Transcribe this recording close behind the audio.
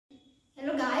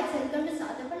welcome to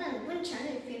Sathappan Alagu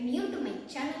channel. If you are new to my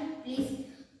channel, please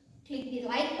click the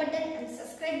like button and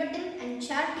subscribe button and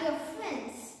share to your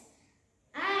friends.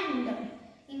 And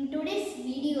in today's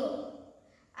video,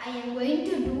 I am going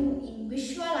to do in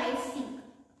visualizing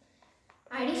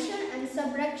addition and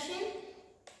subtraction.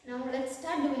 Now let's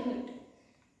start doing it.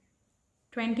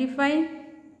 25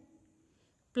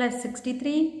 plus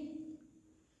 63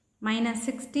 minus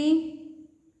 60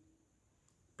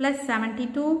 plus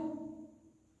 72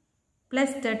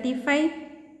 plus 35.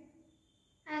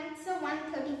 Answer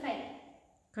 135.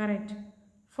 Correct.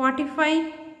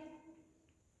 45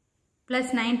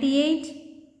 plus 98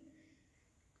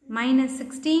 minus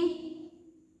 16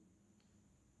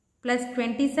 plus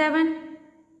 27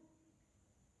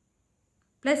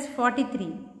 plus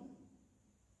 43.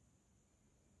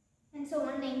 Answer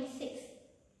 196.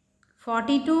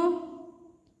 42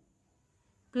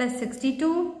 plus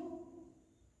 62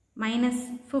 minus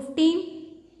 15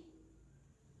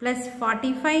 plus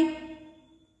 45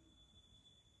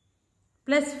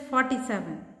 plus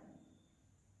 47.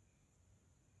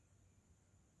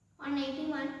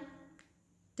 181.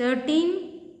 13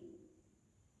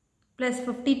 plus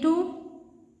 52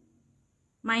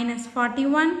 minus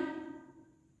 41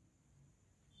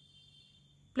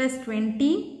 plus 20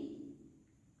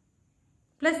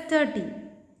 plus 30.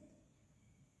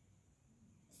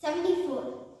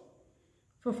 74.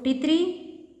 53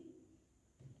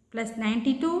 plus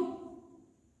 92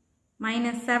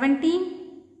 minus 17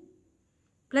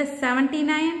 plus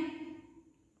 79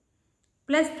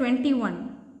 plus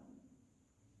 21.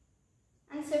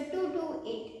 Answer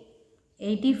 228.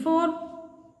 84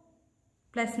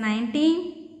 plus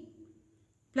 19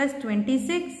 plus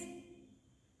 26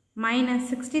 minus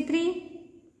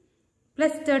 63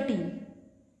 plus 13.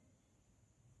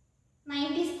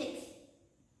 96.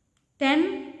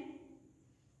 10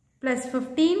 plus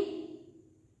 15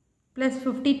 plus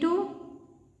 52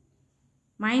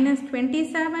 minus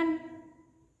 27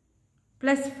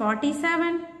 plus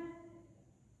 47.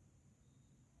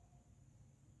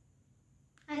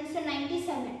 Answer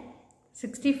 97.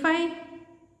 65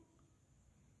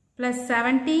 plus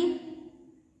 70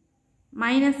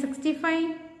 minus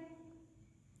 65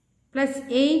 plus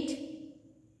 8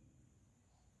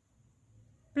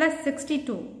 plus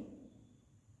 62.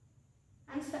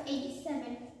 Answer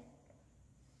 87.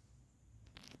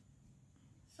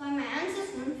 So my answer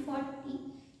is 140.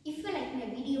 If you like my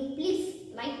video,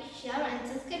 please like, share and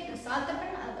subscribe to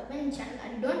Sathappan Alagu channel,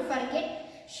 and don't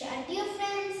forget, share to your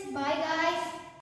friends. Bye guys.